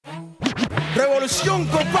Revolución,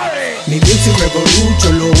 compadre. Mi music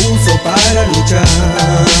revolution lo uso para luchar.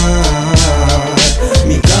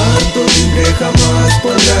 Mi canto libre jamás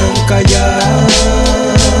podrán callar.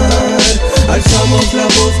 Alzamos la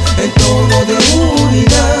voz en tono de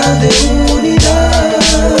unidad, de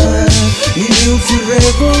unidad. Mi music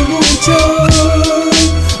revolution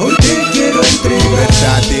hoy te quiero entregar.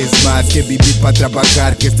 Libertad es más que vivir para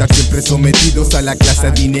trabajar, que estar siempre sometidos a la clase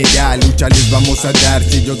adineral. Lucha les vamos a dar,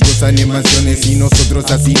 si ellos gozan en mansiones y nosotros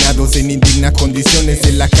hacinados en indignas condiciones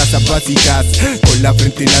en las casas básicas. Con la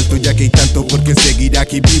frente en alto ya que hay tanto por qué seguir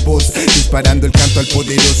aquí vivos, disparando el canto al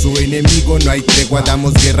poderoso enemigo. No hay tregua,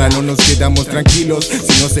 damos guerra, no nos quedamos tranquilos.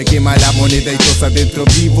 Si no se quema la moneda y todos adentro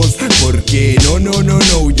vivos. Porque no,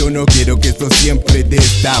 yo no quiero que esto siempre de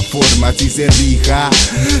esta forma así se rija.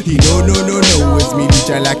 Y no, es mi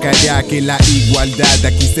lucha la calla, que la igualdad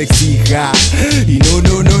aquí se exija. Y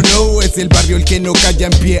no, es el barrio el que no calla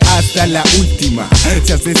en pie hasta la última.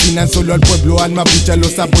 Se asesinan solo al pueblo, alma pucha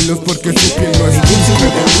los abuelos porque su piel no es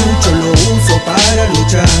mucho, lo uso para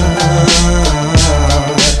luchar.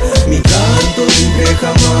 Mi canto libre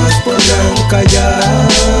jamás podrán callar.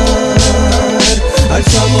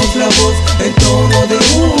 Alzamos la voz en tono de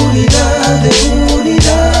unidad, de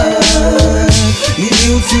unidad. Mi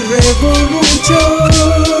music revolution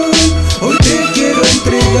hoy te quiero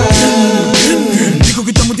entregar. Dijo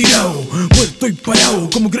que estamos tirados, muerto y parado.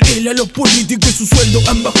 Como creerle a los políticos que su sueldo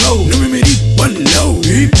han bajado. No me medí pa'l lado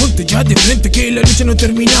y ponte ya de frente que la lucha no ha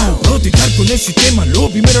terminado. Protestar con el sistema, lo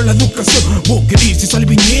primero la educación. Vos querés si sale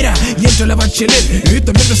Piñera y entra la Bachelet,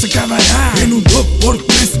 esta mierda se acabará en un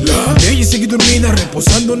 2x3. La ley sigue dormida,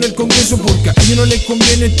 reposando en el Congreso, porque a ellos no les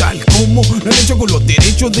conviene, tal como lo han hecho con los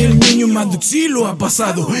derechos del niño. Musik sí lo ha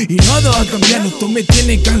pasado y nada ha cambiado. Esto me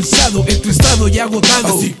tiene cansado, estresado y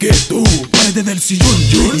agotado. Así que tú, párate del sillón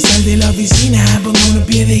y sal de la oficina, ponga un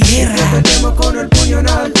pie de guerra. Defendemos con el puño en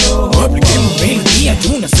alto. Apliquemos melodía de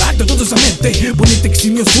un asalto totalmente.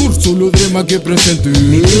 Ponienteximio sur, solo drama que presente.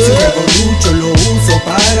 Mi music revolution lo uso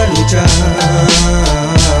para luchar.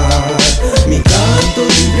 Mi canto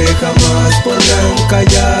libre jamás podrán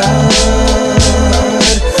callar.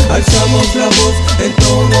 Alzamos la voz en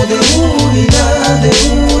tono de unidad, de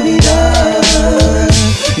unidad.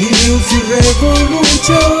 Mi music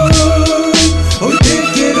revolution hoy te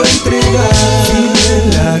quiero entregar. Sigue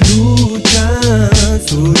la lucha,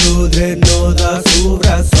 Zulu no da su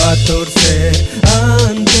brazo a torcer.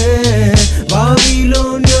 Ante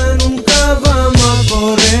Babilonia nunca vamos a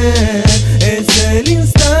correr. Es el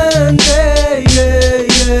instante,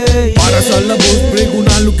 Para alzar la voz,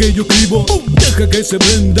 pregona lo que yo escribo. Deja que se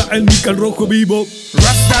prenda el mical rojo vivo.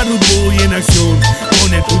 Rasta voy en acción,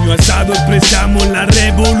 con el puño alzado expresamos la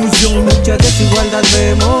revolución. Mucha desigualdad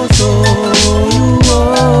vemos hoy.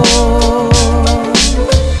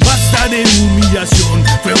 Basta de humillación,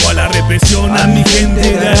 fuego a la represión, a mi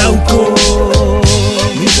gente de Arauco.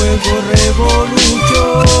 Mi fuego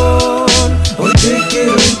revolución hoy te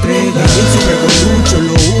quiero entregar. Mi music revolution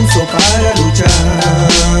lo uso para luchar.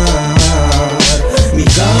 Mi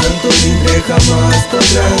canto libre jamás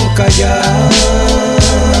podrán callar.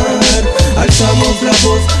 Alzamos la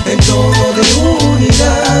voz en tono de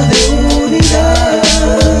unidad, de unidad.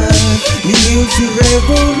 Mi music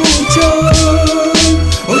revolution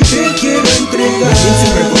hoy te quiero entregar. Mi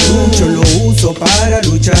music revolution lo uso para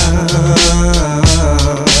luchar.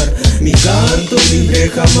 Mi canto libre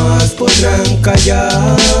jamás podrán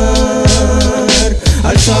callar.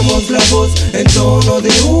 Alzamos la voz en tono de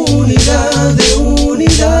unidad, de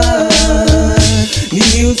unidad. Mi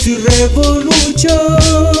music revolution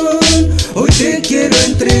hoy te quiero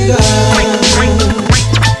entregar.